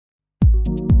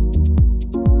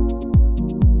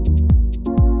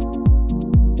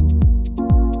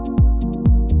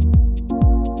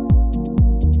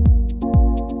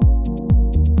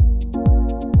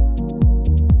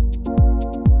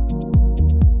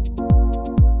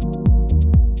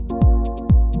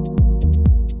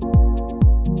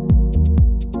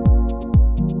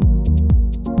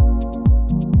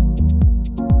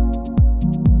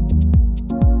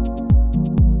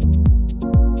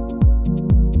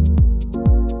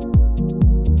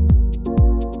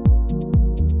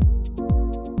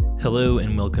Hello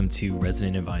and welcome to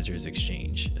Resident Advisors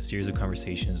Exchange, a series of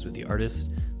conversations with the artists,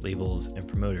 labels, and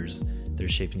promoters that are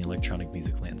shaping the electronic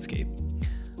music landscape.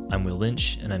 I'm Will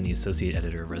Lynch, and I'm the Associate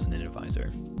Editor of Resident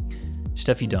Advisor.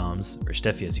 Steffi Doms, or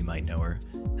Steffi as you might know her,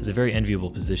 has a very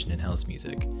enviable position in house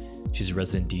music. She's a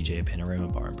resident DJ at Panorama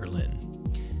Bar in Berlin.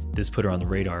 This put her on the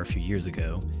radar a few years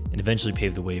ago, and eventually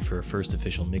paved the way for her first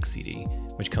official mix CD,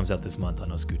 which comes out this month on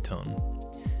Oscuton.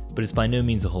 But it's by no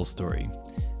means the whole story.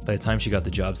 By the time she got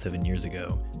the job 7 years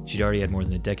ago, she'd already had more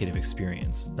than a decade of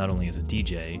experience, not only as a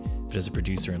DJ, but as a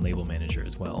producer and label manager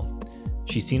as well.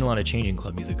 She's seen a lot of change in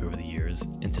club music over the years,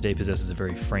 and today possesses a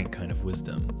very frank kind of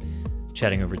wisdom.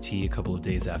 Chatting over tea a couple of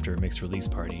days after a mixed release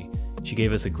party, she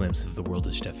gave us a glimpse of the world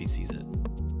as Steffi sees it.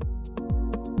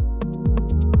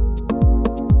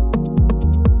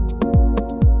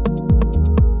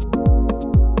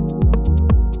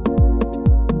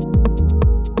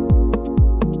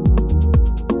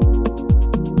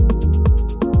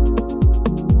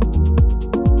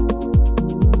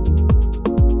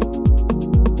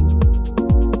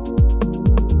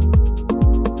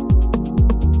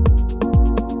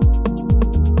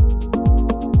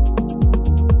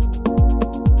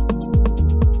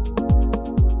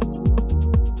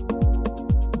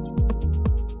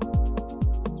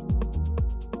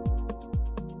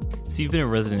 So you've been a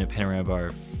resident at Panorama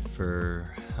Bar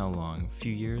for how long? A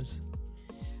few years?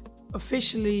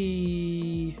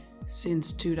 Officially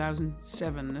since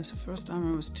 2007. That's the first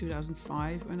time. It was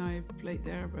 2005 when I played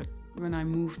there, but when I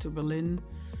moved to Berlin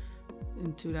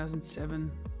in 2007,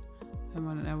 and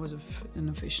when I was an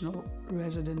official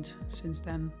resident since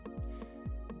then.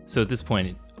 So at this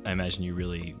point, I imagine you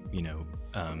really,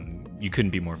 you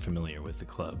couldn't be more familiar with the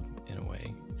club in a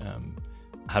way.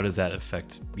 How does that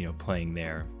affect, playing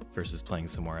there versus playing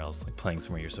somewhere else, like playing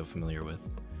somewhere you're so familiar with?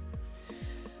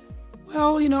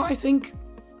 Well, I think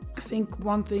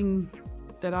one thing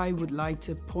that I would like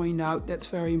to point out that's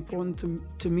very important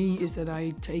to me is that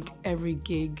I take every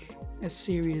gig as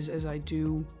serious as I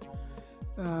do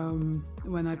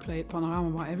when I play at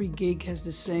Panorama Bar. Every gig has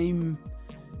the same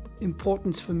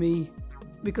importance for me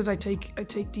because I take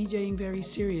DJing very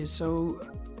serious. So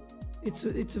it's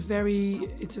a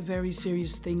very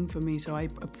serious thing for me. So I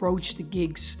approach the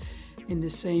gigs in the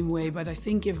same way. But I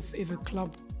think if a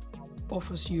club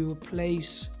offers you a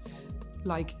place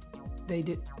like they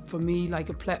did for me, like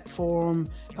a platform,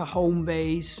 a home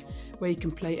base where you can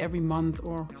play every month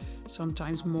or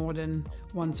sometimes more than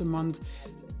once a month,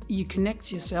 you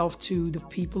connect yourself to the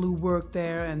people who work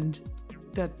there, and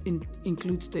that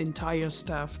includes the entire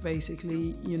staff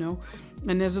basically,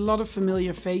 and there's a lot of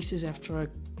familiar faces after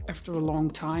a long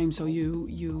time, so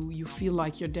you feel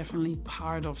like you're definitely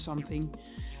part of something,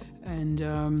 and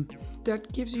that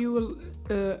gives you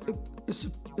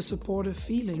a supportive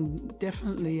feeling,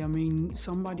 definitely. I mean,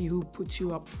 somebody who puts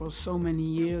you up for so many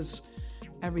years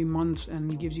every month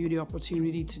and gives you the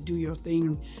opportunity to do your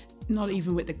thing, not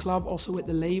even with the club, also with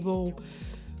the label,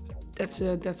 that's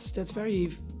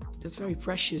very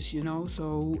precious,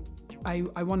 So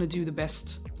I want to do the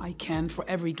best I can for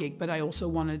every gig, but I also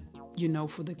want to,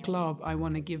 for the club, I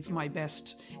want to give my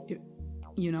best,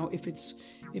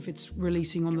 if it's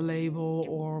releasing on the label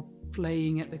or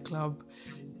playing at the club.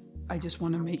 I just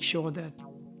want to make sure that,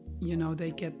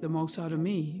 they get the most out of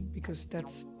me, because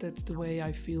that's the way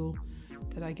I feel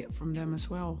that I get from them as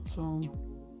well. So,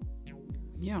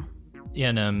 yeah. Yeah,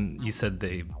 and you said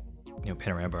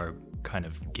Panorama Bar kind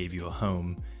of gave you a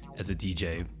home as a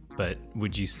DJ, but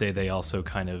would you say they also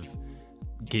kind of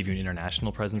gave you an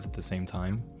international presence at the same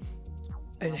time?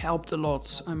 It helped a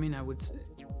lot. I mean, I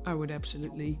would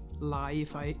absolutely lie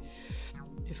if I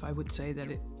would say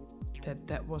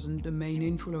that wasn't the main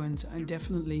influence. And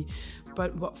definitely,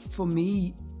 but what for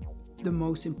me, the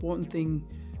most important thing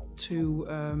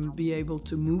to be able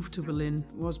to move to Berlin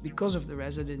was because of the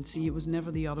residency. It was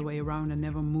never the other way around. I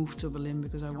never moved to Berlin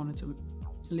because I wanted to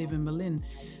live in Berlin,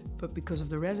 but because of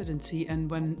the residency. And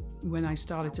when I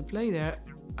started to play there,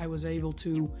 I was able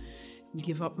to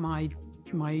give up my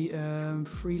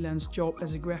freelance job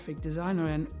as a graphic designer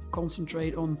and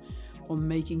concentrate on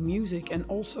making music, and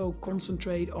also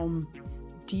concentrate on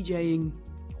DJing,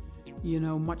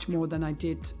 much more than I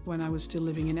did when I was still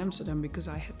living in Amsterdam, because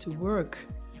I had to work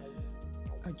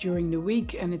during the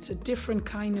week, and it's a different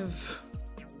kind of,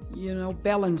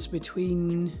 balance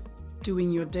between doing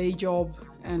your day job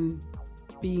and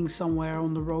being somewhere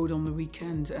on the road on the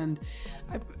weekend. And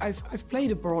I've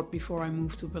played abroad before I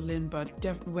moved to Berlin, but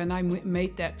when I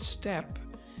made that step,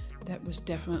 that was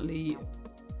definitely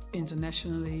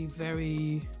internationally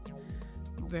very,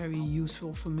 very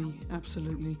useful for me.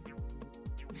 Absolutely.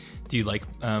 Do you like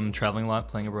traveling a lot,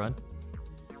 playing abroad?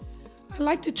 I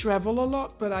like to travel a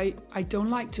lot, but I don't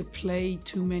like to play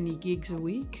too many gigs a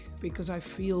week because I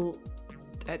feel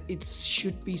that it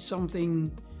should be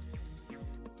something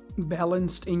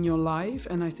balanced in your life.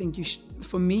 And I think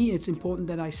for me, it's important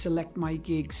that I select my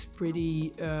gigs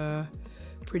pretty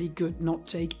good, not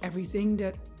take everything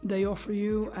that they offer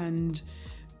you. And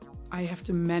I have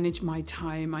to manage my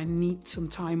time. I need some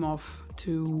time off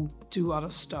to do other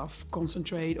stuff,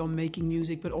 concentrate on making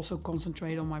music, but also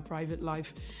concentrate on my private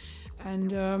life.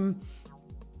 And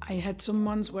I had some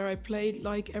months where I played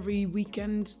like every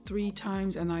weekend 3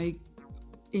 times, and I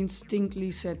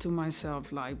instinctively said to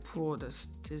myself, like, "Poor, this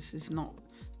is not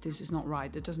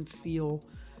right. It doesn't feel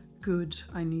good.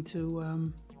 I need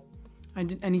to I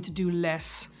need to do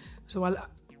less." So I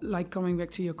like, coming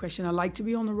back to your question, I like to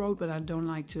be on the road, but I don't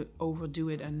like to overdo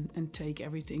it and take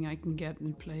everything I can get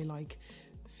and play like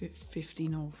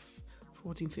 15 or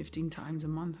 15 times a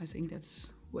month. I think that's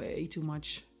way too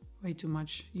much.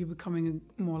 You're becoming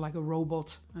more like a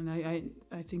robot, and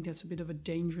I think that's a bit of a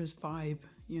dangerous vibe,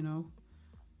 you know.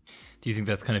 Do you think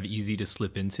that's kind of easy to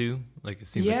slip into? Like, it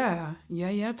seems yeah,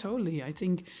 totally. I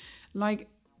think, I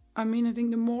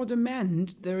think the more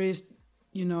demand there is,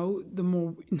 you know, the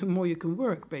more you can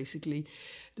work, basically,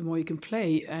 the more you can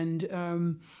play. And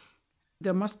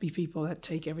there must be people that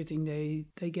take everything they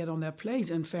get on their plate,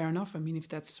 and fair enough. I mean, if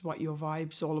that's what your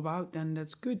vibe's all about, then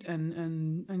that's good.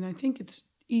 And I think it's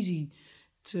easy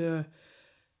to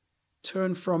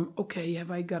turn from, okay,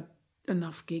 have I got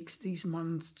enough gigs these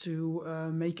months to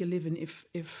make a living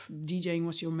if DJing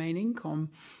was your main income,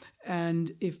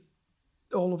 and if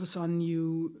all of a sudden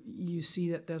you see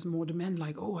that there's more demand,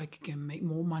 like, oh, I can make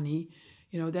more money,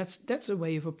 you know, that's a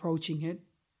way of approaching it,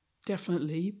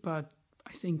 definitely. But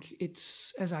I think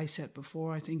it's, as I said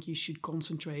before, I think you should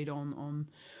concentrate on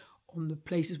the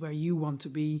places where you want to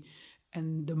be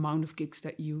and the amount of gigs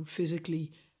that you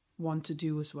physically want to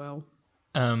do as well.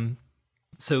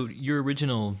 So your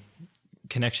original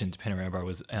connection to Panorama Bar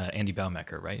was Andy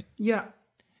Baumecker, right? Yeah.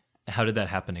 How did that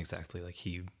happen exactly? Like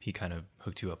he kind of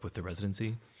hooked you up with the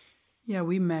residency? Yeah,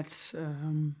 we met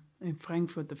in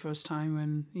Frankfurt the first time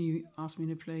when he asked me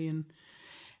to play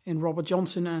in Robert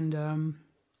Johnson, and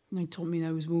he told me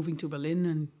I was moving to Berlin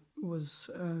and was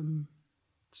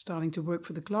starting to work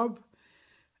for the club,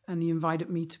 and he invited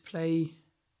me to play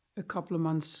a couple of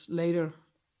months later.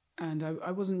 And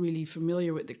I wasn't really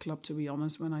familiar with the club, to be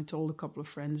honest. When I told a couple of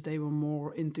friends, they were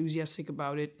more enthusiastic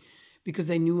about it because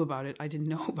they knew about it. I didn't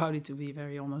know about it, to be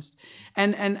very honest.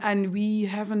 And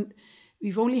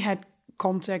we've only had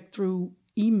contact through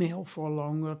email for a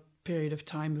longer period of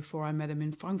time before I met him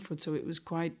in Frankfurt. So it was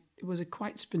a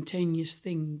quite spontaneous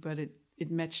thing, but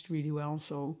it matched really well.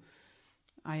 So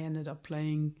I ended up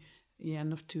playing the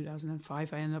end of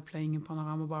 2005. I ended up playing in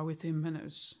Panorama Bar with him, and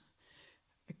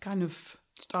it kind of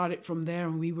started from there,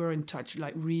 and we were in touch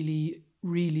like really,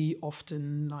 really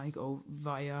often, like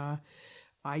via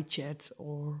iChat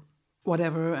or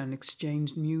whatever, and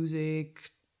exchanged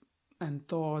music and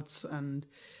thoughts and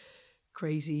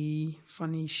crazy,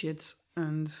 funny shit.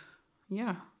 And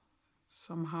yeah,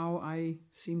 somehow I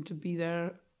seem to be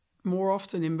there more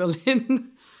often in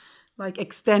Berlin, like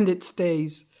extended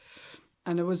stays.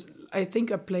 And I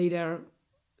think I played there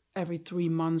every 3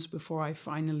 months before I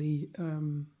finally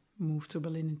moved to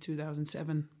Berlin in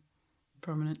 2007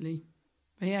 permanently.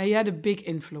 But yeah, he had a big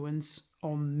influence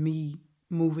on me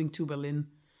moving to Berlin,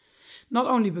 not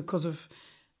only because of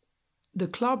the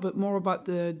club, but more about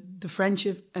the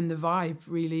friendship and the vibe.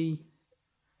 Really,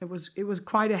 it was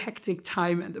quite a hectic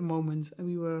time at the moment, and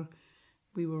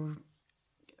we were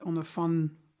on a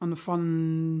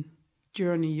fun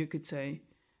journey, you could say.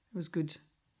 It was good.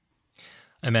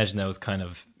 I imagine that was kind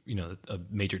of, you know, a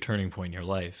major turning point in your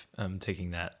life,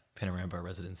 taking that Panorama Bar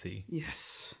residency.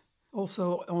 Yes.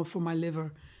 Also for my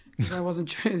liver, because I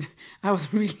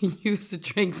wasn't really used to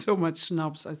drink so much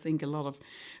schnapps. I think a lot of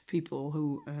people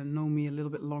who know me a little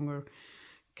bit longer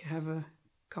have a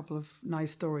couple of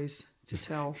nice stories to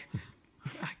tell.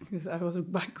 I was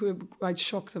quite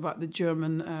shocked about the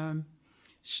German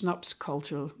schnapps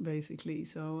culture, basically.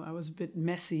 So I was a bit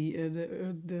messy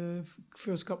the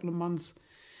first couple of months,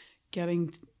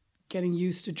 getting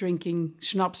used to drinking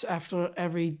schnapps after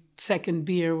every second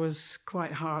beer was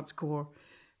quite hardcore,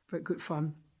 but good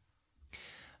fun.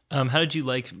 How did you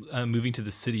like moving to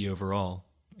the city overall,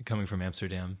 coming from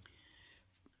Amsterdam?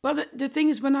 Well, the thing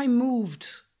is, when I moved,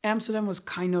 Amsterdam was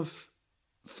kind of,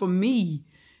 for me,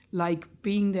 like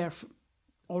being there for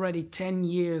already 10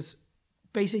 years,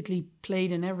 basically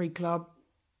played in every club,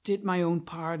 did my own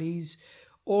parties,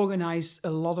 organized a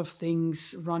lot of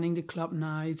things, running the club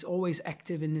nights, always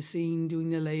active in the scene, doing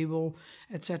the label,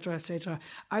 etc., etc.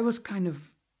 I was kind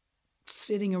of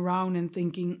sitting around and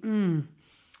thinking,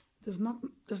 there's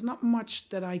not much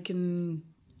that I can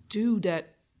do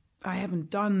that I haven't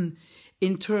done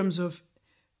in terms of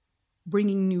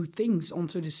bringing new things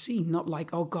onto the scene. Not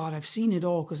like, oh God, I've seen it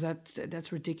all, because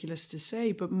that's ridiculous to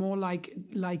say, but more like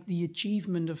the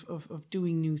achievement of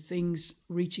doing new things,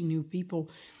 reaching new people.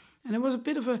 And it was a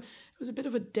bit of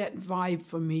a dead vibe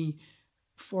for me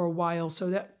for a while. So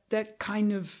that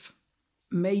kind of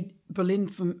made Berlin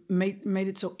made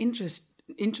it so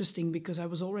interesting, because I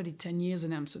was already 10 years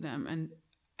in Amsterdam, and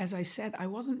as I said, I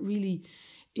wasn't really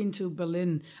into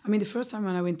Berlin. I mean, the first time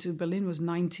when I went to Berlin was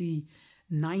 4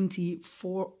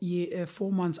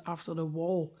 months after the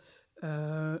wall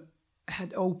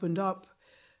had opened up,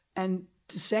 and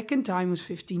the second time was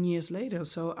 15 years later.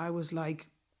 So I was like,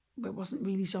 it wasn't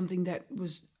really something that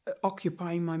was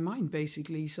occupying my mind,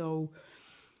 basically. So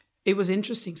it was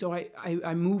interesting. So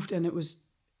I moved, and it was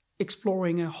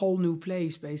exploring a whole new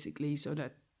place, basically. So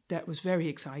that was very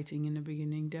exciting in the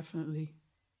beginning, definitely.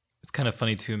 It's kind of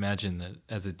funny to imagine that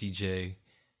as a DJ,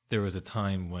 there was a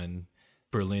time when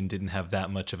Berlin didn't have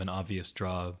that much of an obvious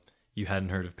draw. You hadn't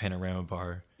heard of Panorama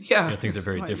Bar. Yeah, things are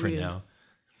very different weird. now.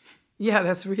 Yeah,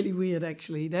 that's really weird,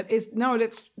 actually.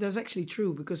 That's actually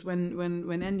true, because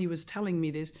when Andy was telling me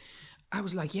this, I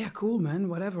was like, yeah, cool, man,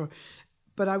 whatever.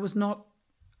 But I was not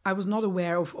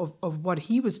aware of what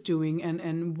he was doing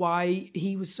and why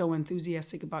he was so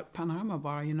enthusiastic about Panorama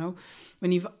Bar.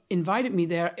 When he invited me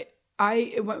there,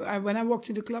 when I walked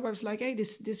to the club, I was like, hey,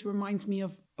 this reminds me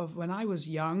of when I was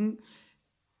young,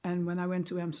 and when I went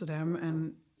to Amsterdam,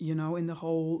 and in the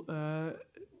whole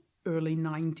early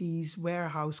 90s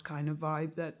warehouse kind of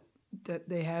vibe that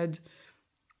they had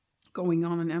going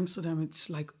on in Amsterdam. It's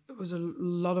like, it was a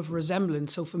lot of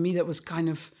resemblance. So for me, that was kind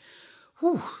of,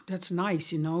 that's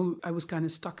nice, I was kind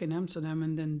of stuck in Amsterdam,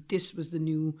 and then this was the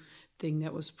new thing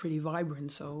that was pretty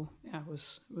vibrant. So yeah, it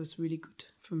was really good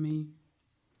for me.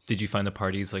 Did you find the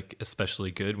parties like especially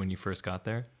good when you first got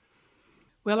there?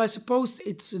 Well, I suppose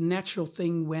it's a natural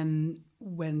thing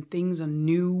when things are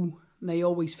new, they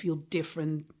always feel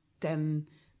different than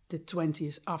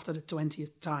after the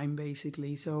 20th time,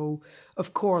 basically. So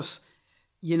of course,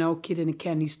 kid in a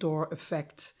candy store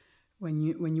effect when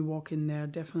you walk in there,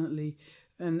 definitely.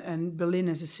 And Berlin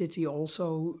as a city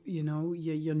also,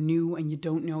 you're new and you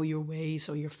don't know your way,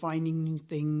 so you're finding new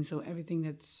things. So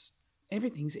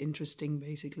everything's interesting,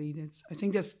 basically. I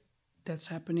think that's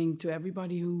happening to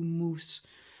everybody who moves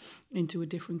into a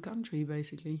different country,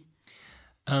 basically.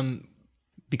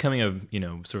 Becoming a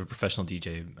sort of professional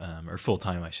DJ, or full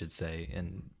time, I should say,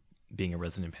 and being a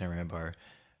resident Panorama Bar,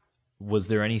 were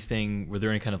there any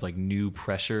kind of like new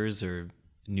pressures or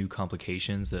new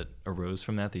complications that arose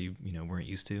from that you weren't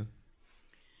used to?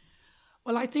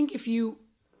 Well, I think if you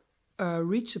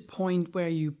reach a point where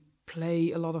you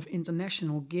play a lot of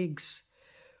international gigs,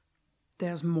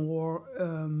 there's more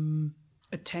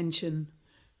attention,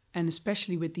 and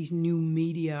especially with these new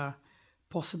media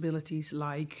possibilities,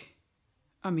 like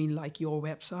your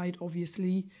website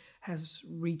obviously has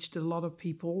reached a lot of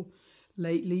people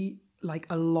lately, like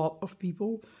a lot of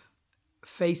people.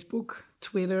 Facebook,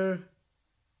 Twitter,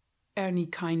 any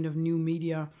kind of new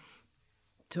media.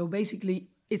 So basically,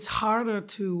 it's harder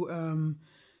to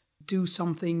do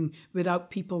something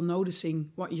without people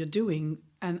noticing what you're doing.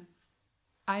 And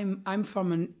I'm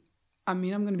going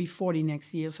to be 40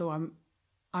 next year, so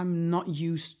I'm not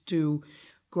used to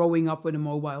growing up with a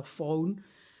mobile phone.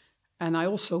 And I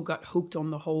also got hooked on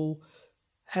the whole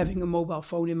having a mobile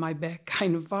phone in my bag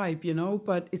kind of vibe,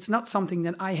 but it's not something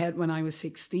that I had when I was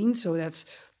 16. So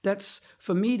that's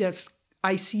for me,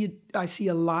 I see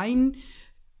a line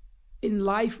in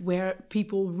life where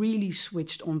people really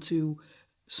switched onto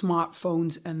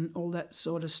smartphones and all that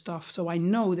sort of stuff. So I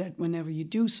know that whenever you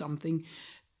do something,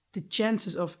 the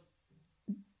chances of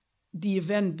the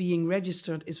event being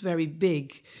registered is very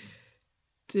big.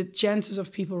 The chances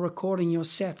of people recording your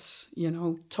sets,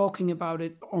 talking about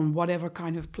it on whatever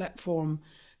kind of platform,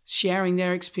 sharing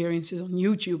their experiences on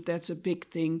YouTube, that's a big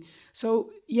thing.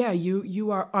 So yeah,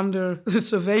 you are under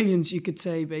surveillance, you could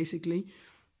say, basically.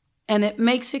 And it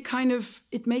makes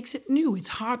it new. It's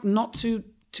hard not to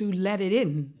let it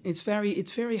in. It's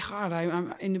very hard.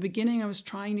 I'm in the beginning, I was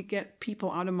trying to get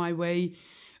people out of my way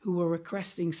who were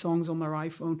requesting songs on their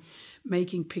iPhone,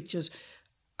 making pictures.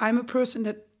 I'm a person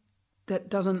that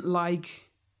doesn't like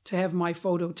to have my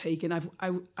photo taken.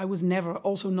 I was never,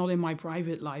 also not in my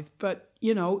private life, but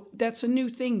that's a new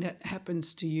thing that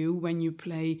happens to you when you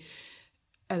play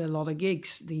at a lot of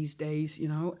gigs these days,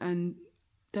 and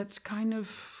that's kind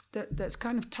of that's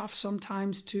kind of tough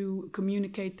sometimes to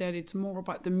communicate that it's more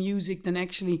about the music than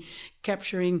actually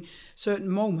capturing certain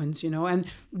moments, And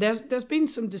there's been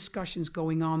some discussions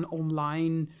going on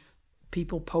online,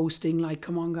 people posting like,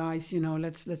 "Come on, guys,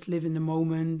 let's live in the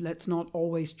moment. Let's not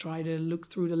always try to look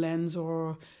through the lens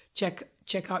or check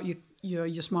out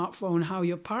your smartphone how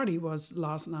your party was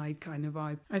last night," kind of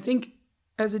vibe. I think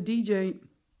as a DJ,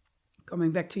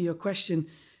 coming back to your question,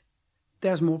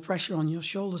 there's more pressure on your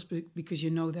shoulders because you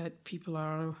know that people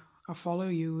are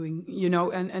following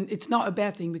you, and it's not a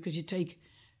bad thing because you take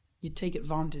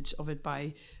advantage of it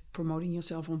by promoting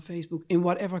yourself on Facebook in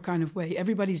whatever kind of way.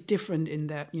 Everybody's different in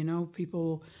that,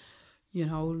 people,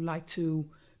 like to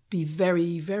be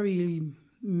very, very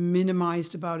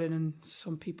minimized about it, and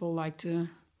some people like to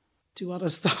do other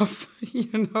stuff,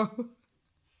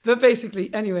 But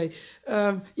basically, anyway,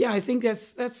 I think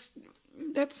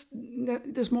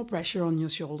there's more pressure on your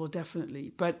shoulder,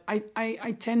 definitely. But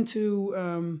I tend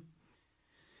to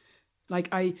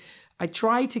I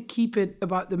try to keep it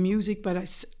about the music, but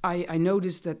I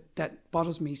notice that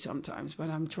bothers me sometimes. But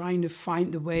I'm trying to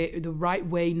find the right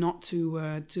way not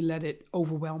to let it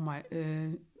overwhelm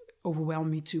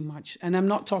me too much. And I'm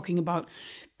not talking about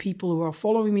people who are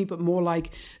following me, but more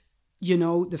like,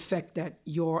 the fact that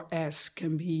your ass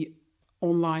can be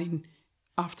online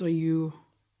after you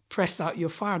pressed out your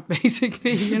fart,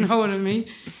 basically. You know what I mean?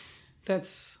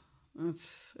 That's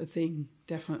a thing,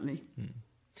 definitely.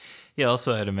 Yeah.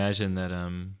 Also, I'd imagine that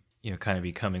kind of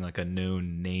becoming like a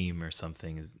known name or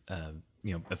something is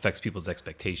affects people's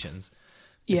expectations.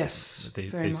 Yes,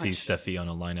 they see Steffi on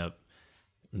a lineup,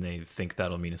 and they think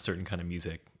that'll mean a certain kind of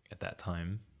music at that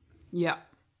time. Yeah.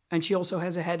 And she also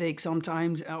has a headache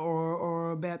sometimes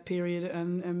or a bad period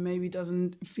and maybe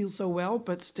doesn't feel so well,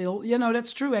 but still,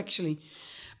 that's true actually.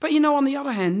 But, on the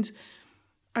other hand,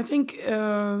 I think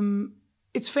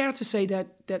it's fair to say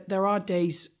that there are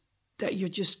days that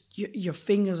your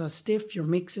fingers are stiff, your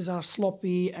mixes are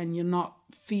sloppy, and you're not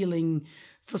feeling,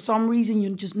 for some reason,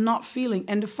 you're just not feeling.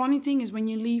 And the funny thing is when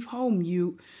you leave home,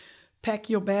 you pack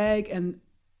your bag, and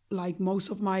like most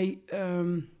of my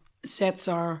sets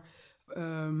are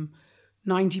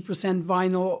 90%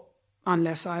 vinyl,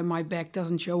 unless my bag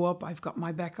doesn't show up. I've got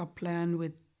my backup plan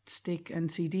with stick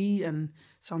and CD, and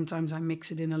sometimes I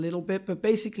mix it in a little bit. But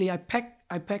basically, I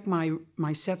pack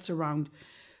my sets around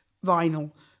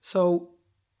vinyl. So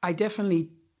I definitely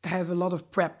have a lot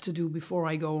of prep to do before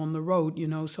I go on the road,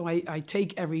 So I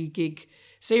take every gig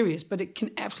serious. But it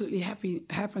can absolutely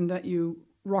happen that you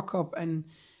rock up and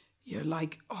you're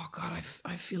like, oh God,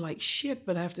 I feel like shit,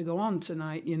 but I have to go on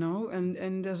tonight,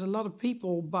 And there's a lot of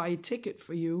people buy a ticket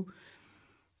for you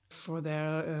for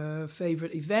their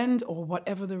favorite event or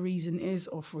whatever the reason is,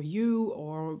 or for you,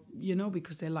 or,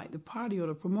 because they like the party or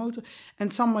the promoter,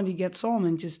 and somebody gets on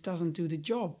and just doesn't do the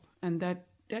job. And that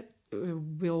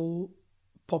will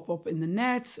pop up in the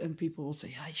net, and people will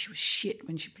say, she was shit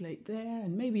when she played there.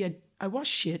 And maybe I was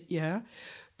shit, yeah.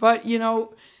 But,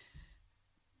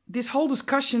 this whole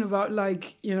discussion about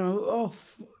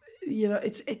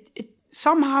it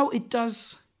somehow it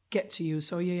does get to you.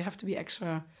 So you have to be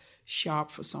extra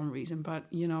sharp for some reason. But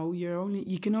you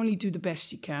can only do the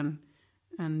best you can.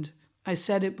 And I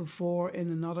said it before in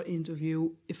another interview.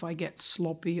 If I get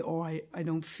sloppy or I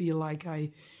don't feel like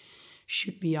I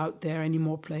should be out there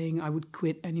anymore playing, I would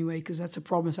quit anyway, because that's a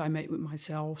promise I made with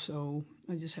myself. So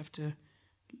I just have to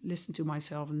listen to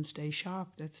myself and stay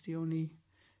sharp. That's the only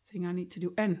thing I need to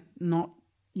do, and not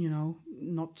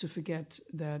to forget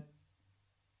that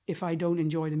if I don't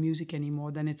enjoy the music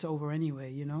anymore, then it's over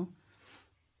anyway, When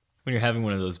you're having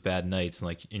one of those bad nights,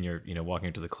 and you're walking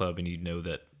into the club and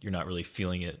that you're not really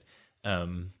feeling it,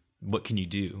 what can you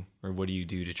do, or what do you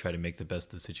do to try to make the best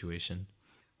of the situation?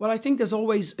 Well, I think there's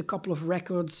always a couple of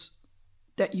records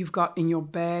that you've got in your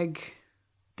bag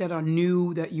that are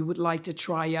new that you would like to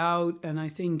try out, and I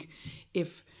think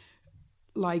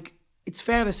it's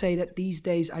fair to say that these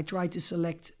days I try to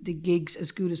select the gigs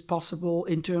as good as possible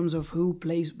in terms of who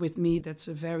plays with me. That's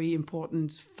a very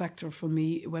important factor for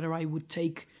me, whether I would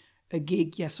take a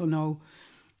gig, yes or no.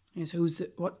 And so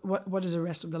what does the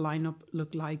rest of the lineup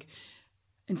look like?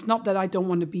 It's not that I don't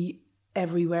want to be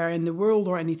everywhere in the world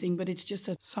or anything, but it's just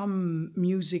that some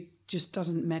music just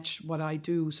doesn't match what I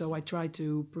do. So I try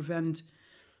to prevent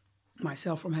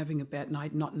myself from having a bad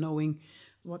night, not knowing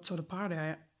what sort of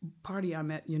party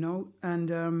I'm at,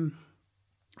 And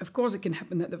of course it can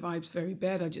happen that the vibe's very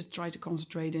bad. I just try to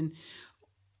concentrate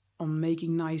on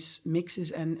making nice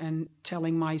mixes and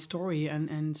telling my story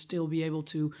and still be able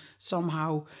to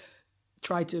somehow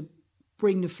try to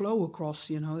bring the flow across,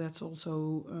 That's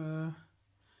also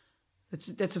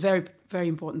that's a very, very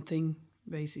important thing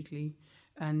basically.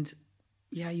 And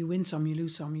yeah, you win some, you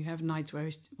lose some. You have nights where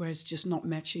it's just not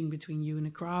matching between you and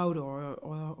the crowd, or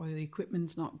the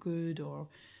equipment's not good, or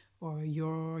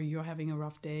you're having a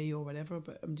rough day or whatever.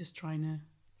 But I'm just trying to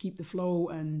keep the flow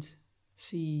and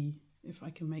see if I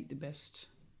can make the best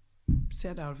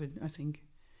set out of it, I think.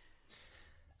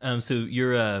 So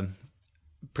your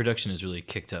production has really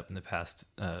kicked up in the past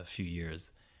few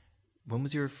years. When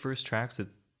was your first tracks?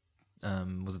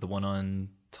 Was it the one on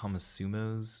Thomas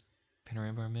Sumo's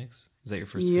Panorama Bar mix? Was that your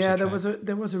first? Yeah, track?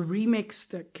 there was a remix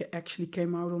that actually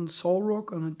came out on Soul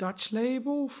Rock on a Dutch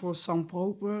label for Sam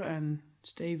Proper and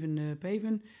Steven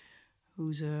Paven,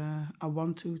 who's a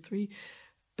 1-2-3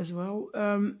 as well.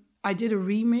 I did a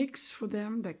remix for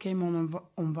them that came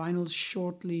on vinyl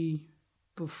shortly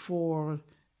before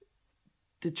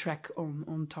the track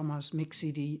on Thomas' mix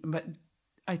CD. But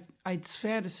it's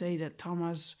fair to say that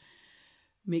Thomas'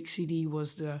 mix CD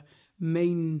was the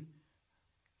main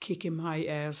kick in my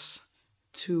ass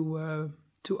to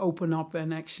open up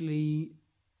and actually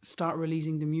start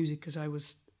releasing the music, because I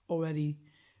was already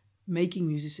making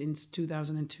music since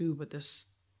 2002, but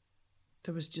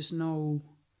there was just no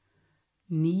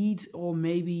need, or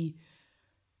maybe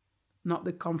not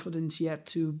the confidence yet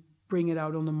to bring it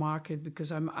out on the market,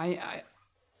 because I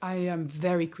am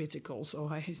very critical,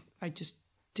 so I just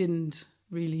didn't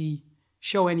really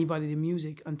show anybody the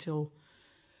music until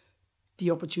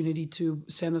the opportunity to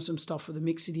send her some stuff for the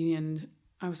mix CD, and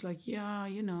I was like, yeah,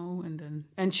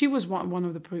 and she was one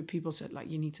of the people said,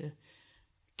 like, you need to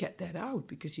get that out,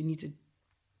 because you need to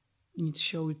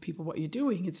show people what you're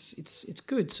doing. It's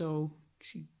good. So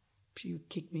she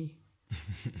kicked me.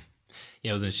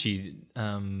 Yeah, wasn't she?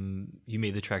 You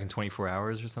made the track in 24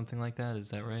 hours or something like that. Is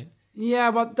that right? Yeah,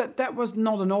 but that was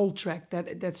not an old track.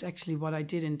 That's actually what I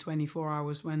did in 24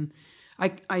 hours when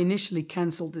I initially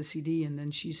canceled the CD, and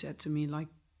then she said to me, like,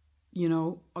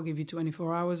 I'll give you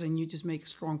 24 hours and you just make a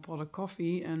strong pot of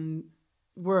coffee and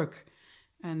work,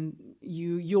 and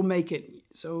you'll make it.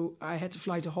 So I had to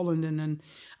fly to Holland, and then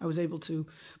I was able to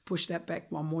push that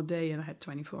back one more day, and I had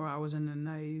 24 hours, and then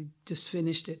I just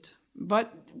finished it.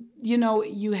 But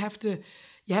you have to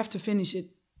finish it,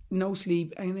 no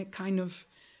sleep, and it kind of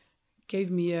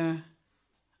gave me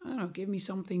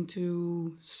something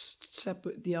to step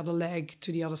the other leg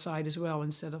to the other side as well,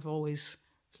 instead of always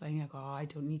playing like, oh, I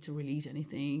don't need to release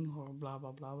anything, or blah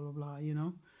blah blah blah blah.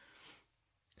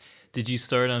 Did you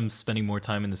start spending more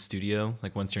time in the studio,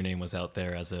 like once your name was out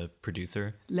there as a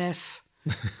producer? Less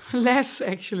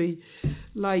actually.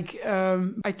 Like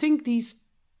I think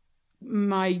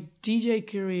my DJ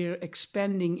career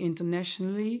expanding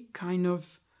internationally kind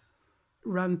of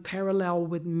ran parallel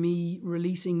with me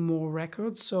releasing more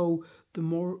records. So the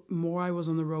more I was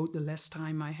on the road, the less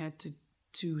time I had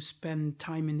to spend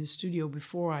time in the studio.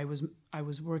 Before I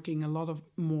was working a lot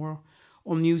more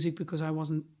on music because I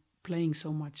wasn't playing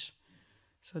so much.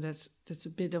 So that's a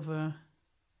bit of a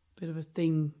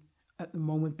thing at the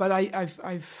moment. But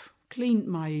I've cleaned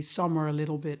my summer a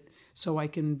little bit so I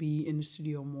can be in the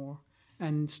studio more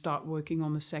and start working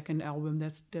on the second album.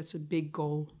 That's a big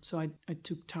goal. So I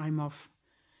took time off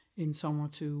in summer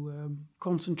to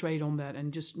concentrate on that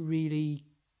and just really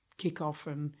kick off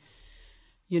and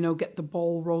get the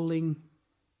ball rolling.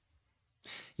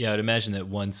 Yeah, I'd imagine that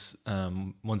once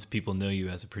people know you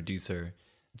as a producer,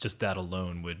 just that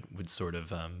alone would sort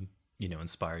of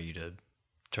inspire you to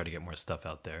try to get more stuff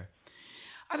out there.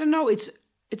 I don't know. It's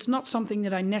not something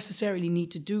that I necessarily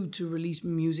need to do to release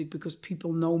music because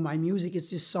people know my music. It's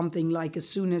just something like as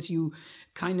soon as you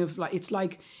kind of like, it's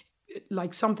like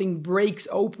something breaks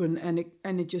open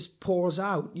and it just pours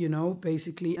out,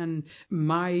 basically. And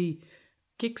my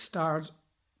kickstart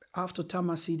after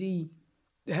Tama CD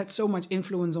had so much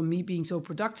influence on me being so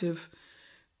productive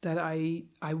that I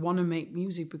want to make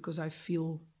music because I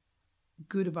feel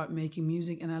good about making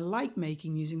music and I like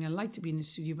making music and I like to be in the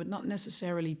studio, but not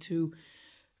necessarily to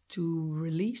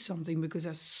release something because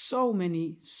there's so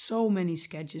many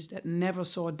sketches that never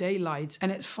saw daylight,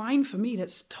 and it's fine for me.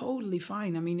 That's totally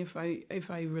fine. I mean, if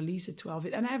I release a 12,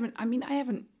 and I haven't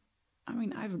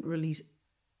released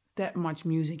that much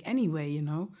music anyway,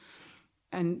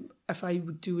 and if I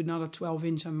would do another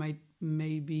 12-inch, I might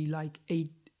maybe like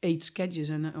eight sketches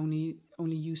and only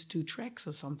use 2 tracks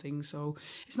or something. So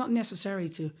it's not necessary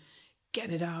to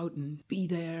get it out and be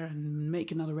there and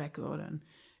make another record. And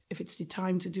if it's the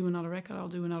time to do another record, I'll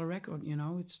do another record.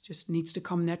 It just needs to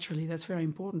come naturally. That's very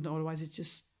important. Otherwise, it's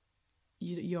just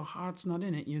your heart's not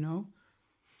in it.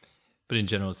 But in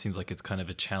general, it seems like it's kind of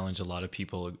a challenge. A lot of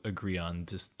people agree on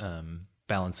just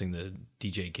balancing the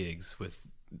DJ gigs with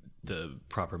the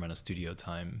proper amount of studio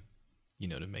time,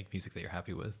 to make music that you're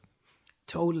happy with.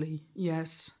 Totally.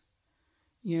 Yes.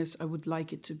 Yes, I would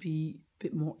like it to be a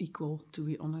bit more equal, to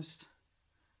be honest.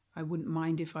 I wouldn't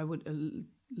mind if I would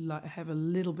have a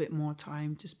little bit more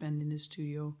time to spend in the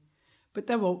studio. But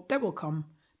that will come.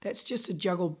 That's just a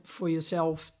juggle for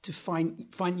yourself to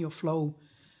find your flow,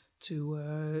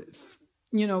 to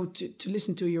to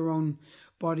listen to your own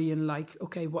body and like,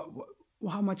 okay, what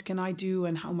how much can I do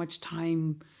and how much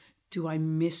time do I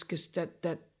miss? Because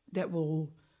that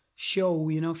will show.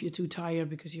 If you're too tired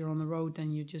because you're on the road,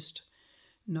 then you just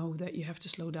know that you have to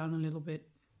slow down a little bit.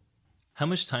 How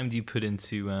much time do you put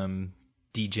into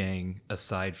DJing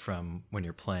aside from when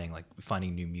you're playing, like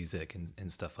finding new music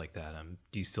and stuff like that?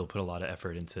 Do you still put a lot of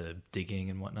effort into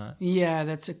digging and whatnot? Yeah,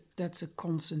 that's a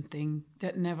constant thing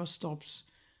that never stops.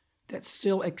 That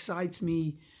still excites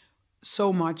me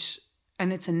so much,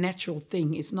 and it's a natural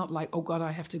thing. It's not like, oh God,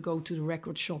 I have to go to the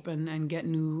record shop and get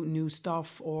new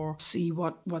stuff or see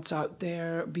what's out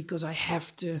there because I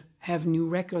have to have new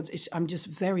records. I'm just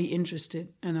very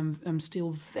interested, and I'm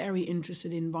still very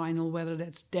interested in vinyl, whether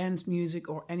that's dance music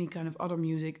or any kind of other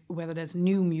music, whether that's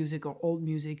new music or old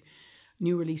music,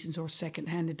 new releases or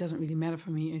secondhand. It doesn't really matter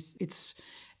for me.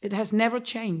 It has never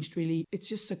changed really. It's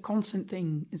just a constant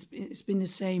thing. It's been the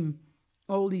same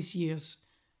all these years.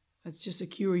 It's just a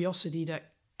curiosity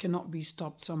that cannot be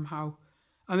stopped somehow.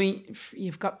 I mean,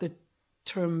 you've got the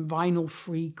term vinyl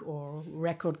freak or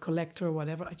record collector or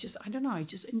whatever. I don't know. I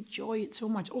just enjoy it so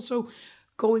much. Also,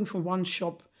 going from one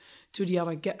shop to the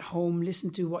other, get home, listen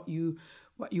to what you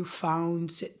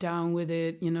found, sit down with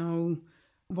it.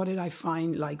 What did I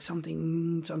find? Like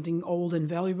something old and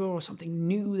valuable, or something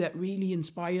new that really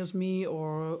inspires me,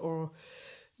 or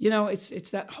it's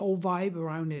that whole vibe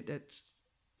around it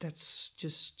that's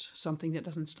just something that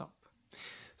doesn't stop.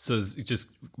 So is just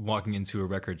walking into a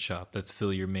record shop, that's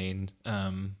still your main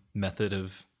method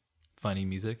of finding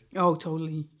music? Oh,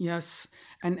 totally. Yes.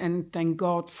 And thank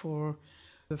God for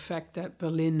the fact that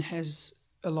Berlin has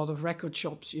a lot of record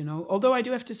shops, Although I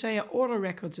do have to say I order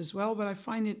records as well, but I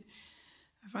find it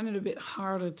a bit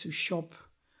harder to shop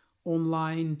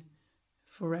online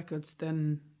for records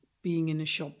than being in a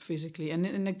shop physically.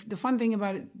 And the fun thing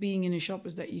about it being in a shop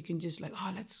is that you can just like,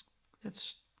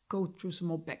 let's go through some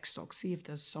more back stock, see if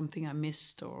there's something I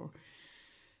missed or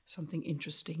something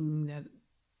interesting that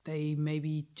they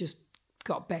maybe just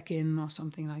got back in or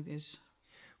something like this.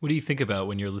 What do you think about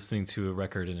when you're listening to a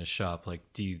record in a shop? Like,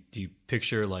 do you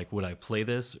picture like, would I play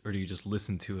this, or do you just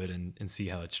listen to it and see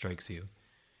how it strikes you?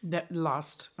 That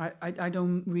last, I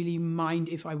don't really mind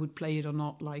if I would play it or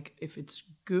not. Like, if it's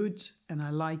good and I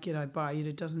like it, I buy it.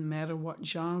 It doesn't matter what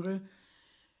genre.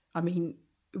 I mean,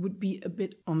 it would be a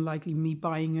bit unlikely me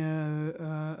buying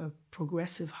a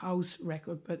progressive house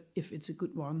record, but if it's a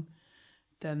good one,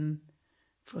 then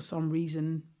for some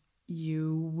reason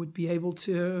you would be able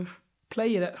to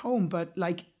play it at home. But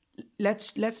like,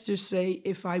 let's just say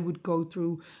if I would go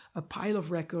through a pile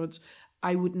of records,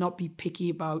 I would not be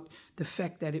picky about the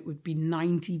fact that it would be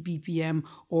 90 BPM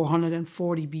or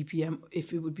 140 BPM,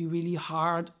 if it would be really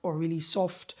hard or really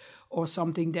soft or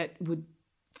something that would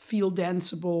feel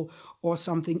danceable or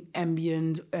something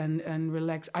ambient and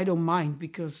relaxed. I don't mind,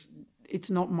 because it's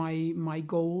not my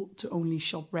goal to only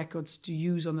shop records to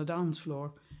use on the dance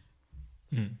floor.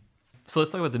 Mm. So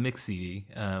let's talk about the mix CD.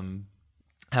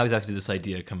 How exactly did this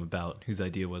idea come about? Whose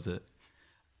idea was it?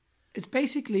 It's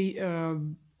basically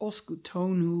Osgood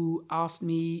Tone who asked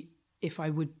me if I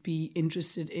would be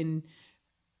interested in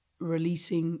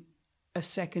releasing a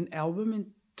second album in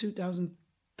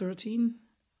 2013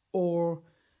 or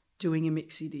doing a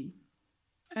mix CD.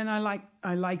 And I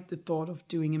like the thought of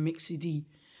doing a mix CD,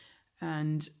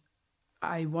 and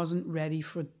I wasn't ready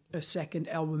for a second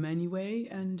album anyway,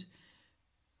 and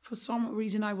for some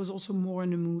reason I was also more in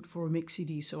the mood for a mix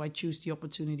CD, so I chose the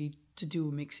opportunity to do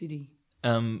a mix CD.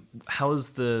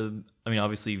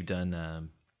 Obviously you've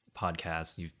done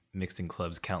podcasts, you've mixed in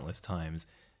clubs countless times.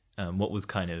 What was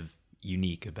kind of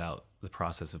unique about the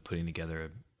process of putting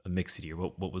together a mix CD, or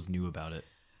what was new about it?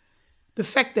 The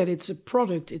fact that it's a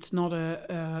product, it's not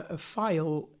a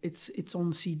file, it's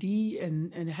on CD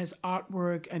and it has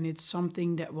artwork, and it's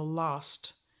something that will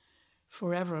last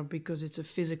forever because it's a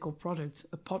physical product.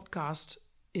 A podcast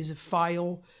is a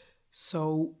file,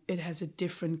 so it has a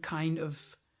different kind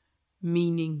of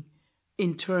meaning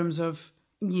in terms of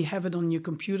you have it on your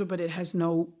computer, but it has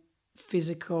no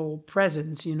physical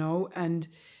presence, and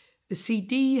the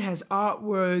CD has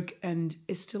artwork and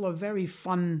it's still a very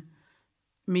fun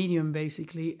medium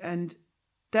basically, and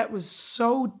that was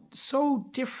so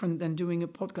different than doing a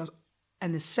podcast.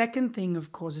 And the second thing,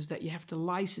 of course, is that you have to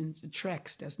license the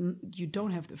tracks. You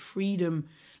don't have the freedom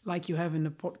like you have in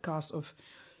the podcast of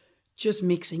just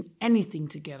mixing anything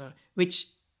together, which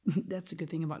that's a good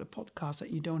thing about a podcast,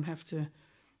 that you don't have to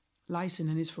license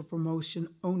and it's for promotion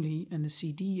only. And the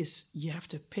CD is, you have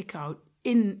to pick out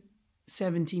in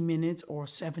 70 minutes or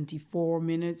 74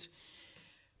 minutes,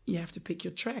 you have to pick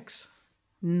your tracks.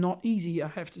 Not easy, I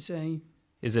have to say.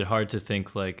 Is it hard to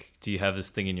think, like, do you have this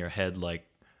thing in your head, like,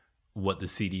 what the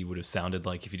CD would have sounded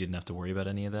like if you didn't have to worry about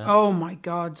any of that? Oh my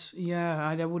God, yeah,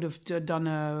 I would have done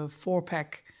a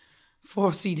 4-pack,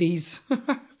 4 CDs,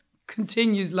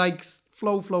 continues like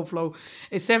flow.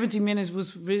 70 minutes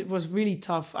was really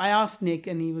tough. I asked Nick,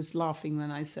 and he was laughing when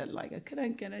I said, like,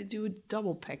 can I do a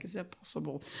double pack? Is that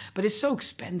possible? But it's so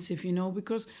expensive,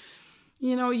 because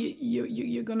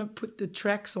you're gonna put the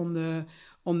tracks on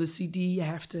the CD. You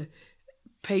have to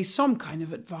pay some kind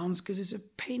of advance because it's a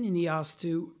pain in the ass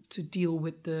to deal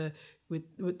with the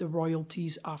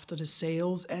royalties after the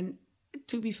sales. And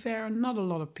to be fair, not a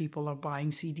lot of people are buying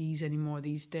CDs anymore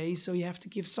these days. So you have to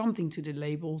give something to the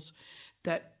labels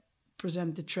that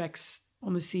present the tracks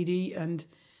on the CD. And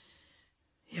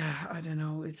yeah, I don't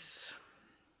know. It's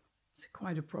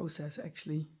quite a process,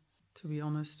 actually, to be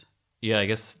honest. Yeah, I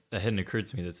guess that hadn't occurred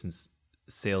to me that since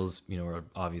sales, are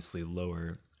obviously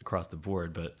lower across the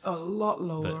board, but a lot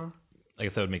lower. I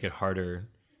guess that would make it harder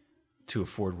to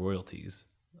afford royalties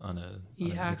on a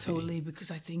totally, because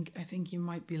I think you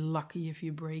might be lucky if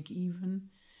you break even.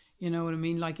 You know what I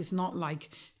mean? Like, it's not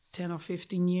like 10 or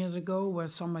 15 years ago where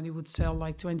somebody would sell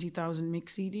like 20,000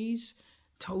 mix CDs.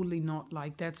 Totally not.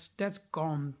 Like, that's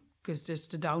gone, because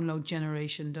the download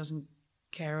generation doesn't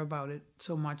care about it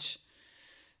so much.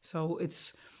 So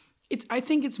I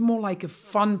think it's more like a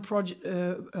fun project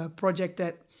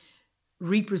that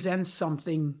represents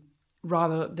something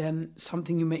rather than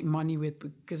something you make money with,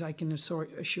 because I can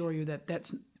assure you that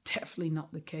that's definitely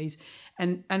not the case.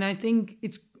 And I think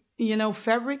it's,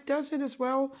 Fabric does it as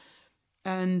well.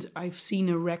 And I've seen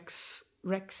a Rex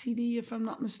CD, if I'm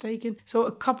not mistaken. So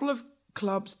a couple of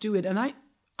clubs do it. And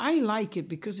I like it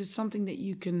because it's something that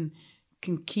you can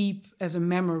keep as a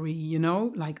memory,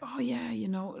 like, oh yeah,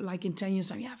 like in 10 years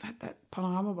time, yeah, I've had that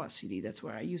Panorama Bar CD. That's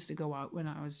where I used to go out when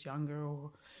I was younger,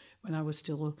 or when I was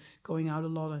still going out a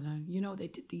lot. And they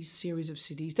did these series of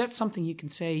CDs. That's something you can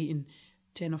say in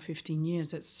 10 or 15 years.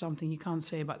 That's something you can't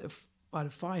say about a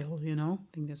file, I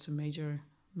think that's a major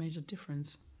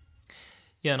difference.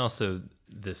 Yeah, and also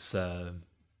this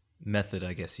method,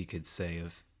 I guess you could say,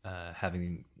 of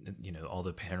having, all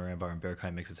the Panorama Bar and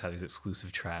Berghain mixes have these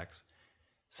exclusive tracks.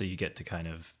 So you get to kind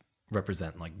of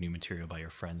represent like new material by your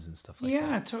friends and stuff like that.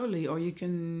 Yeah, totally. Or you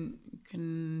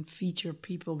can feature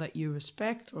people that you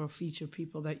respect, or feature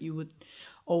people that you would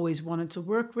always wanted to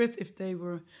work with if they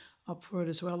were up for it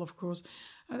as well, of course.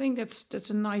 I think that's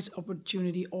a nice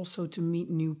opportunity also to meet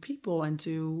new people and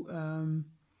to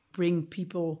bring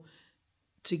people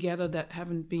together that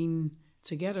haven't been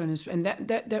together. And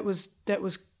that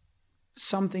was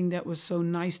something that was so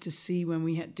nice to see when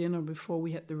we had dinner before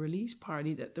we had the release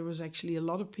party, that there was actually a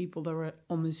lot of people that were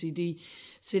on the CD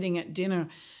sitting at dinner,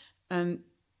 and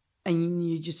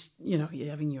you just, you're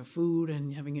having your food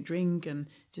and having a drink and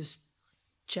just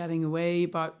chatting away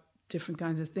about different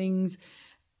kinds of things.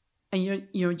 And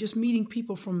you're just meeting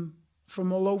people from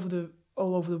all over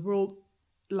the world,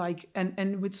 like,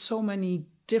 and with so many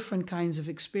different kinds of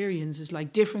experiences,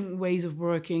 like different ways of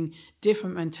working,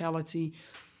 different mentality.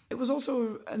 It was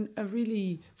also a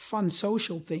really fun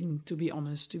social thing, to be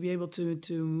honest, to be able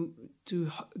to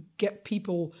get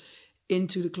people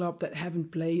into the club that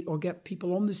haven't played, or get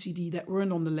people on the CD that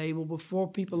weren't on the label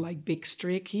before. People like Big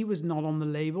Strick, he was not on the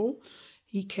label.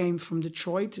 He came from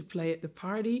Detroit to play at the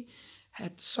party.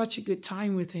 Had such a good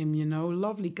time with him,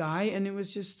 lovely guy. And it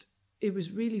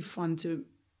was really fun to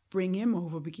bring him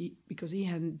over because he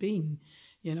hadn't been,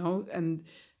 and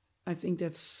I think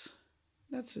that's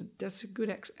a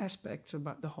good aspect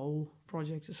about the whole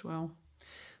project as well.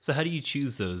 So how do you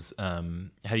choose those? How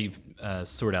do you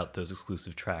sort out those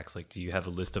exclusive tracks? Like, do you have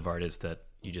a list of artists that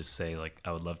you just say, like,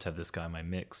 I would love to have this guy in my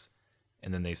mix,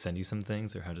 and then they send you some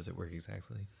things, or how does it work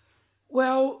exactly?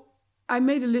 Well, I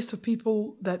made a list of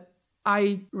people that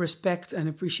I respect and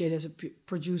appreciate as a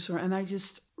producer, and I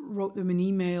just wrote them an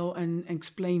email and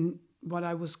explained what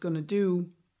I was going to do,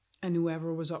 and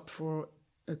whoever was up for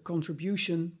a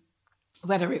contribution,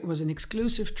 whether it was an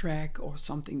exclusive track or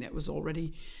something that was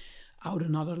already out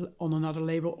on another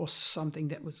label, or something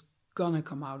that was gonna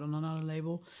come out on another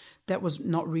label, that was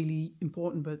not really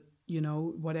important. But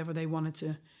whatever they wanted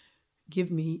to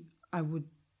give me, I would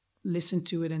listen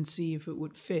to it and see if it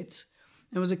would fit.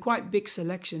 It was a quite big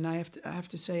selection. I have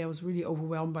to say I was really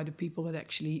overwhelmed by the people that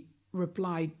actually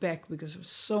replied back, because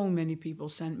so many people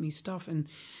sent me stuff, and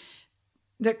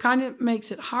that kind of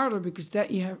makes it harder, because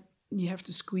that you have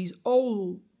to squeeze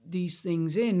all these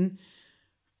things in,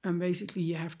 and basically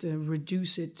you have to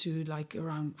reduce it to like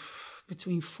around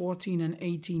between 14 and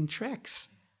 18 tracks.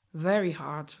 Very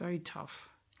hard, very tough.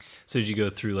 So did you go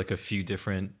through like a few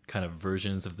different kind of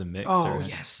versions of the mix? Oh,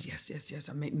 yes.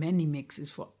 I made many mixes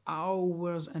for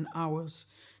hours and hours.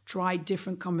 Tried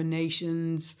different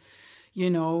combinations.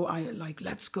 You know, I like,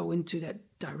 let's go into that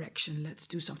direction. Let's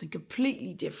do something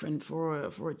completely different for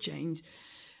a change.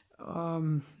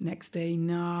 Next day,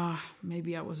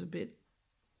 maybe I was a bit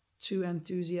too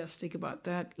enthusiastic about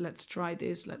that. Let's try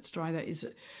this. Let's try that.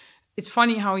 It's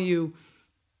funny how you,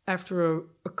 after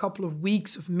a couple of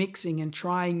weeks of mixing and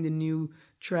trying the new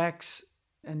tracks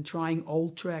and trying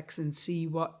old tracks and see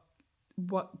what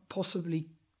possibly,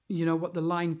 you know, what the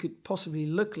line could possibly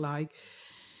look like,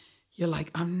 you're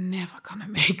like, I'm never gonna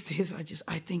make this.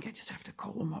 I think I just have to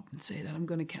call them up and say that I'm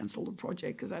gonna cancel the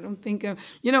project, because I don't think,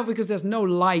 you know, because there's no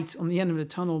light on the end of the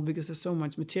tunnel, because there's so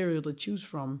much material to choose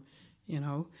from, you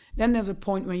know. Then there's a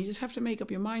point where you just have to make up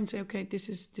your mind, say, okay, this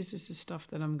is the stuff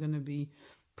that I'm gonna be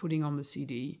putting on the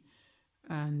CD.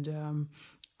 And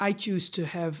I choose to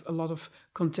have a lot of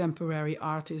contemporary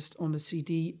artists on the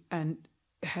CD and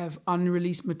have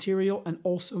unreleased material and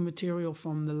also material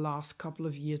from the last couple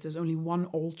of years. There's only one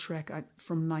old track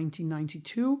from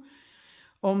 1992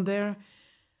 on there.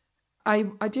 I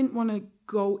didn't want to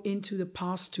go into the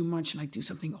past too much, like do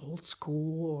something old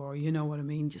school, or you know what I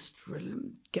mean, just really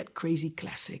get crazy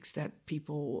classics that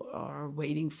people are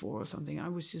waiting for or something.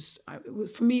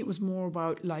 For me, it was more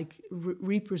about like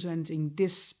representing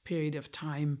this period of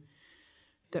time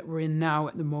that we're in now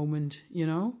at the moment, you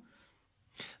know?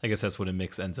 I guess that's what a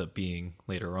mix ends up being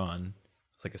later on.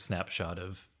 It's like a snapshot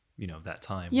of, you know, that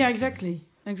time. Yeah, exactly.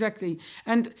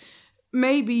 And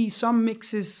maybe some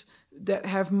mixes that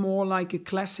have more like a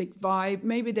classic vibe,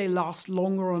 maybe they last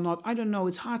longer or not. I don't know.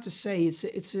 It's hard to say.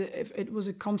 It was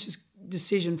a conscious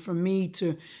decision for me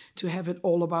to have it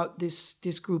all about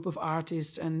this group of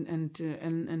artists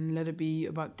and let it be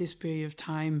about this period of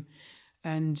time,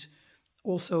 and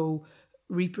also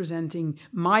representing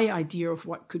my idea of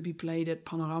what could be played at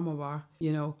Panorama Bar,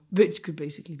 you know, which could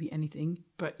basically be anything,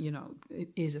 but you know, it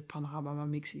is a Panorama Bar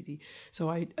mix CD. So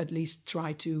I at least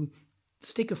try to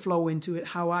stick a flow into it,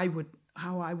 how I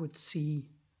would see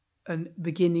a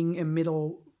beginning, a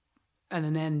middle, and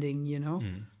an ending, you know.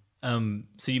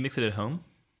 So you mix it at home?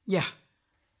 Yeah.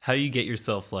 How do you get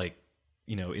yourself like,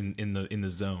 you know, in the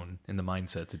zone, in the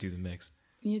mindset to do the mix?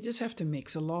 You just have to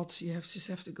mix a lot. You just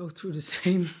have to go through the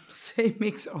same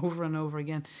mix over and over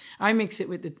again. I mix it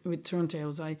with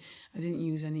turntables. I didn't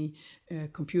use any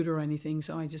computer or anything,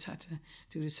 so I just had to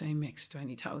do the same mix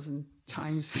 20,000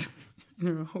 times in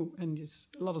a row, and just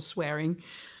a lot of swearing,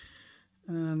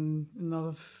 and a lot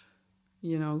of,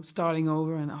 you know, starting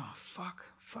over and fuck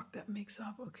that mix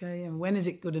up, okay, and when is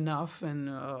it good enough? And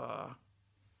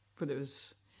but it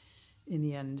was, in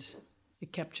the end,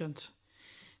 it captured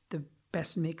the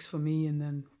best mix for me, and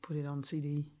then put it on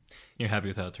CD. You're happy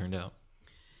with how it turned out?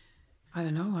 I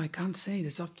don't know. I can't say.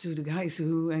 It's up to the guys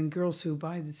and girls who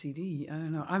buy the CD. I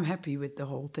don't know. I'm happy with the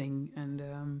whole thing,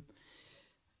 and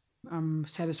I'm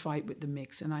satisfied with the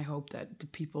mix, and I hope that the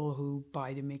people who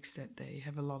buy the mix, that they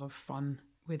have a lot of fun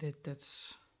with it.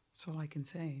 That's all I can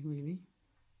say, really.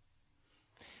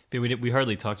 But we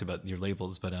hardly talked about your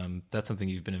labels, but that's something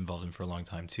you've been involved in for a long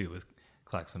time too, with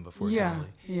Klaxon before Dolly.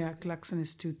 Yeah, Klaxon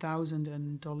is 2000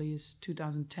 and Dolly is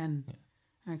 2010,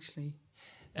 actually.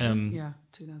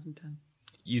 2010.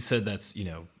 You said that's, you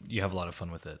know, you have a lot of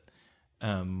fun with it.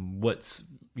 What's,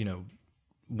 you know,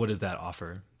 what does that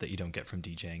offer that you don't get from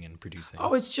DJing and producing?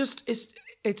 Oh,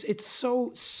 it's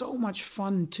so much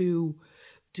fun to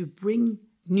bring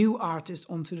new artists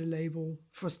onto the label,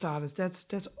 for starters.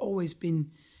 That's always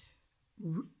been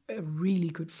really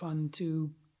good fun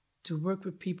to work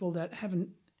with people that haven't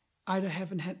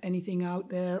had anything out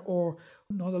there, or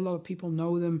not a lot of people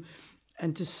know them,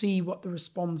 and to see what the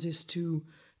response is to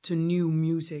new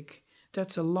music.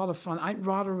 That's a lot of fun. I'd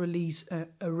rather release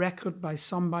a record by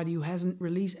somebody who hasn't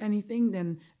released anything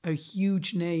than a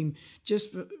huge name,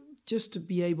 just to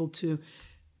be able to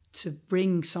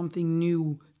bring something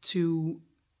new to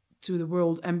the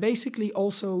world. And basically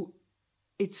also,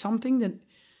 it's something that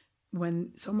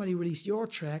when somebody released your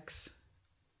tracks,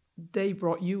 they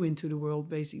brought you into the world,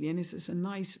 basically. And it's a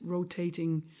nice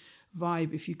rotating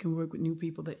vibe if you can work with new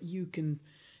people that you can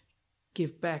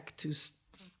give back to,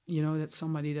 you know, that's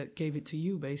somebody that gave it to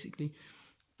you, basically.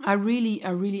 I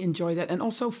really enjoy that, and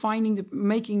also compiling the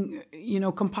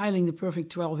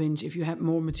perfect 12-inch. If you have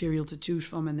more material to choose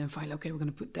from, and then find, okay, we're going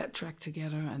to put that track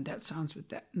together, and that sounds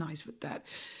nice with that.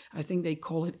 I think they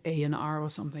call it A&R or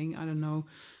something. I don't know.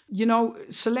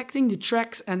 Selecting the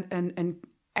tracks and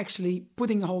actually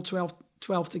putting the whole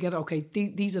 12 together. Okay,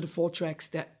 these are the 4 tracks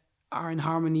that are in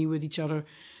harmony with each other,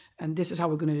 and this is how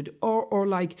we're going to do. Or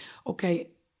like, okay,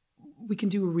 we can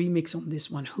do a remix on this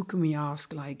one. Who can we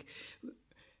ask? Like,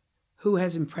 who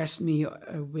has impressed me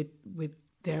with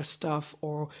their stuff,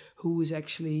 or who is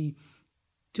actually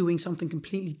doing something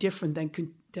completely different that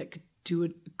could do a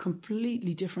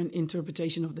completely different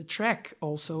interpretation of the track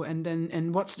also,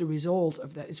 and what's the result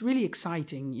of that? It's really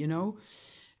exciting,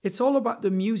 It's all about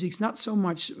the music. It's not so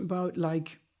much about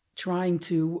like trying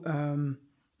to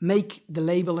make the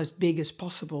label as big as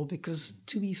possible, because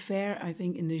to be fair, I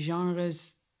think in the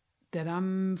genres that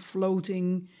I'm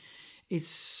floating,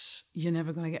 you're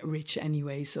never going to get rich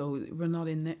anyway, so we're not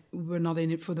in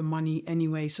it for the money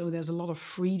anyway. So there's a lot of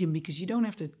freedom, because you don't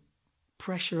have the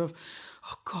pressure of,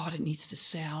 oh God, it needs to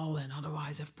sell, and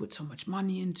otherwise I've put so much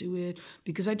money into it.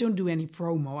 Because I don't do any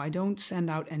promo, I don't send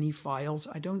out any files,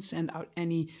 I don't send out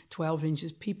any 12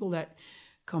 inches. People that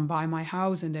come by my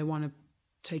house and they want to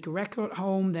take a record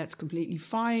home, that's completely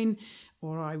fine.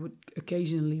 Or I would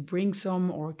occasionally bring some,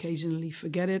 or occasionally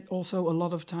forget it also a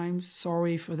lot of times.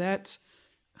 Sorry for that.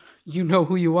 You know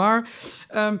who you are.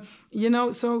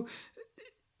 So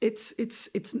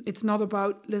it's not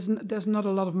about, there's not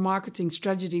a lot of marketing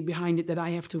strategy behind it that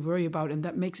I have to worry about, and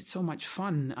that makes it so much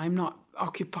fun. I'm not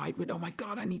occupied with, oh my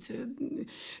God, I need to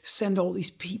send all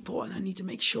these people, and I need to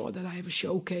make sure that I have a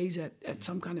showcase at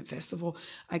some kind of festival.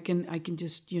 I can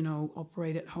just,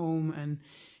 operate at home and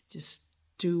just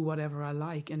do whatever I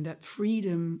like. And that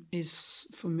freedom is,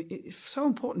 for me, it's so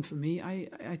important for me.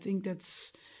 I think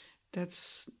that's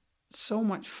so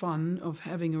much fun of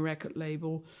having a record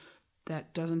label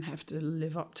that doesn't have to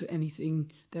live up to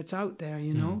anything that's out there,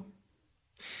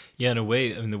 Yeah, in a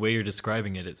way, the way you're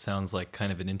describing it, it sounds like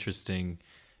kind of an interesting,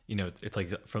 it's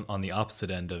like from on the opposite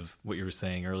end of what you were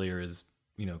saying earlier is,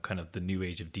 kind of the new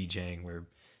age of DJing, where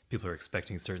people are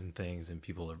expecting certain things and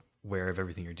people are aware of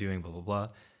everything you're doing, blah, blah, blah.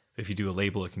 If you do a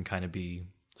label, it can kind of be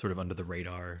sort of under the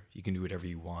radar. You can do whatever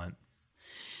you want.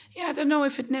 Yeah, I don't know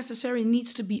if it necessarily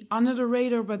needs to be under the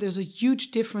radar, but there's a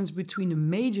huge difference between a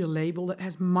major label that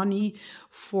has money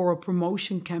for a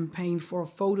promotion campaign, for a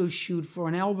photo shoot, for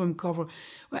an album cover.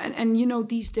 And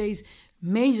these days,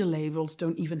 major labels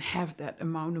don't even have that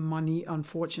amount of money,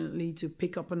 unfortunately, to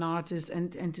pick up an artist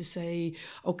and to say,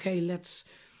 okay,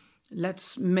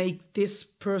 let's make this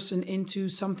person into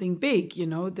something big,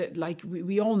 that like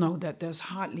we all know that there's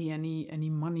hardly any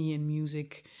money in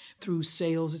music through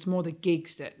sales. It's more the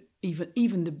gigs that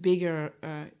even the bigger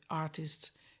artists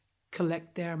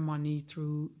collect their money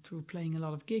through playing a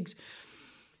lot of gigs.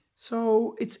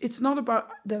 So it's not about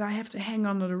that I have to hang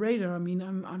under the radar. I mean,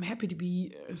 I'm happy to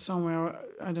be somewhere.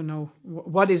 I don't know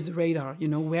what is the radar.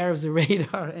 Where is the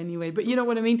radar anyway? But you know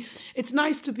what I mean. It's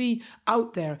nice to be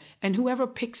out there, and whoever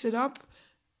picks it up,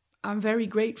 I'm very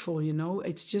grateful.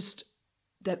 It's just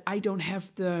that I don't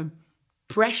have the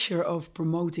pressure of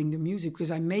promoting the music,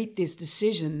 because I made this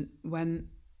decision when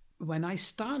I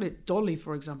started Dolly,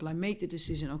 for example. I made the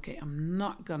decision. Okay, I'm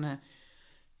not gonna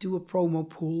do a promo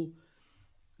pool,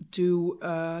 do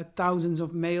thousands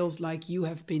of mails like you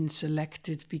have been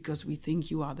selected because we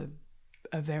think you are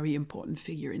a very important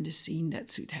figure in the scene that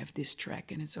should have this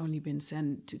track, and it's only been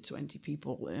sent to 20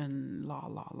 people, and la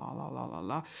la la la la la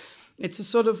la. It's a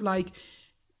sort of like,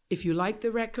 if you like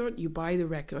the record, you buy the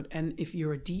record, and if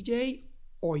you're a DJ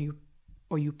or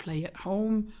you play at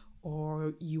home,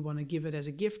 or you want to give it as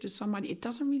a gift to somebody, it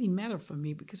doesn't really matter for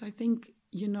me, because I think,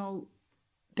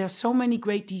 there's so many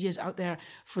great DJs out there.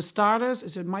 For starters,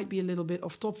 so it might be a little bit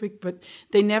off topic, but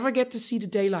they never get to see the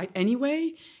daylight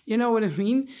anyway. You know what I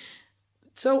mean?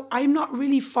 So I'm not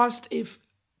really fussed if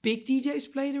big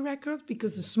DJs play the record,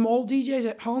 because the small DJs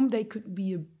at home, they could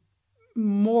be a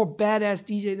more badass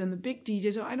DJ than the big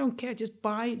DJ. So I don't care, just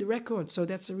buy the record. So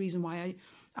that's the reason why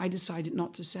I decided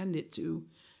not to send it to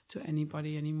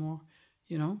anybody anymore,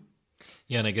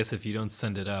 Yeah, and I guess if you don't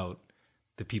send it out,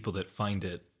 the people that find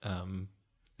it,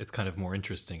 it's kind of more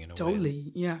interesting in a way.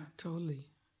 Totally,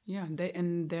 yeah,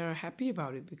 and they're happy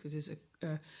about it, because it's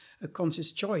a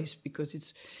conscious choice. Because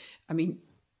it's,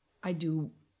 I do.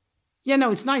 Yeah,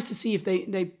 no, it's nice to see if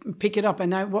they pick it up.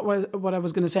 And what I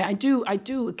was going to say, I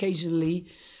do occasionally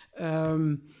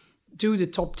do the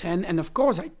top 10, and of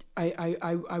course I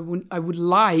would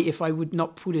lie if I would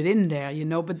not put it in there, you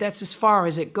know, but that's as far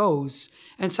as it goes.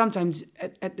 And sometimes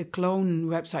at the Clone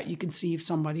website you can see if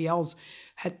somebody else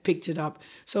had picked it up.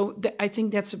 So I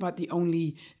think that's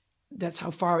that's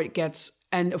how far it gets.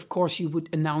 And of course you would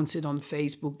announce it on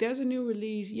Facebook, there's a new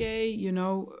release, yay, you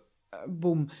know,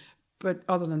 boom. But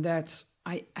other than that,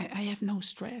 I have no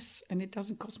stress, and it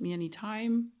doesn't cost me any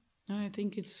time. I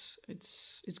think it's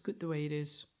good the way it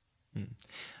is.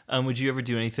 Would you ever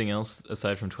do anything else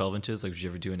aside from 12 inches? Like, would you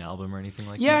ever do an album or anything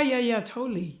like that? Yeah,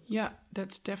 totally. Yeah,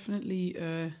 that's definitely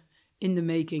in the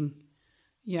making.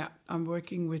 Yeah, I'm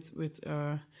working with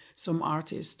some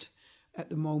artists at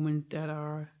the moment that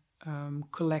are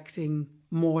collecting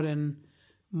more than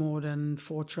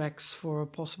 4 tracks for a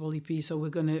possible EP. So we're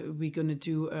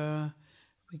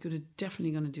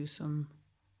definitely gonna do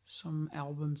some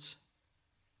albums,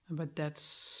 but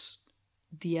that's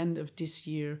the end of this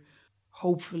year.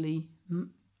 Hopefully,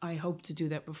 I hope to do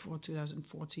that before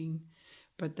 2014,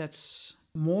 but that's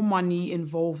more money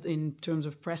involved in terms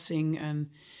of pressing and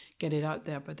get it out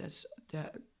there. But that's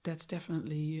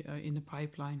definitely in the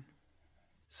pipeline.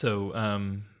 So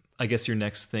I guess your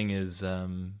next thing is your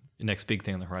next big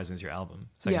thing on the horizon is your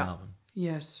second album.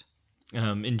 Yes.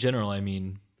 In general, I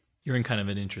mean, you're in kind of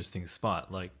an interesting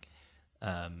spot. Like,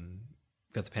 got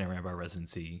the Panorama Bar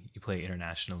residency. You play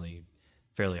internationally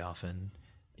fairly often.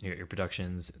 Your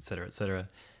productions, et cetera, et cetera.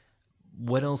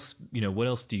 What else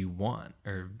do you want,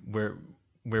 or where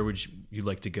would you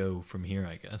like to go from here,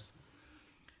 I guess?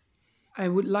 I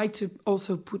would like to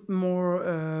also put more,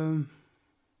 I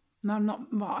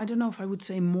don't know if I would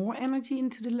say more energy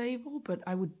into the label, but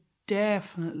I would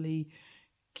definitely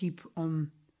keep on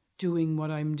doing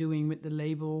what I'm doing with the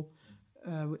label,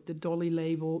 with the Dolly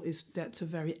label. That's a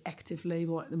very active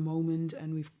label at the moment,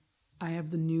 and I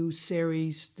have the new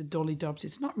series, the Dolly Dubs.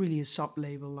 It's not really a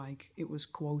sub-label like it was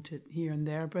quoted here and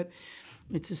there, but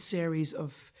it's a series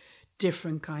of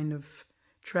different kind of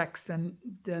tracks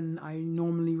than I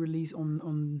normally release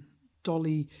on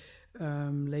Dolly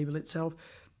label itself.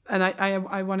 And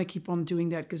I want to keep on doing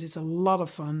that because it's a lot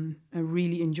of fun. I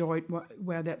really enjoyed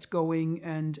where that's going,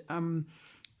 and I'm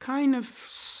kind of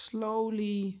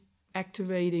slowly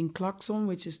activating Klaxon,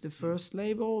 which is the first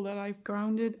label that I've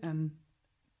grounded, and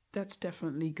that's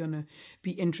definitely going to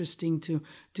be interesting to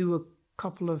do a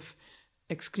couple of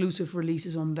exclusive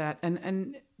releases on that.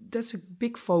 And that's a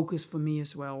big focus for me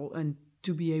as well. And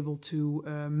to be able to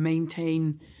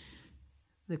maintain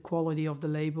the quality of the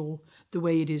label the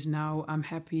way it is now, I'm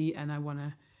happy. And I want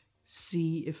to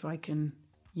see if I can,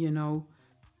 you know,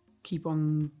 keep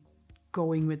on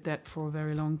going with that for a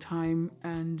very long time.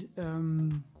 And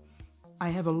I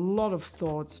have a lot of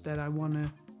thoughts that I want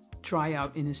to try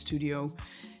out in a studio.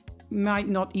 Might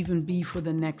not even be for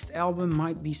the next album,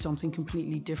 might be something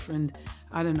completely different.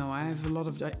 I don't know. I have a lot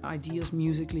of ideas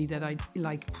musically that I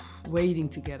like waiting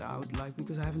to get out, like,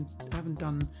 because I haven't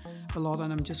done a lot,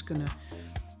 and I'm just gonna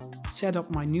set up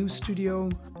my new studio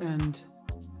and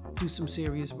do some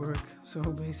serious work. So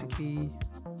basically,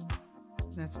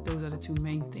 those are the 2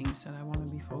 main things that I want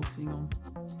to be focusing on,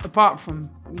 apart from,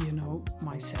 you know,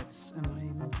 my sets and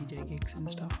my DJ gigs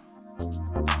and stuff.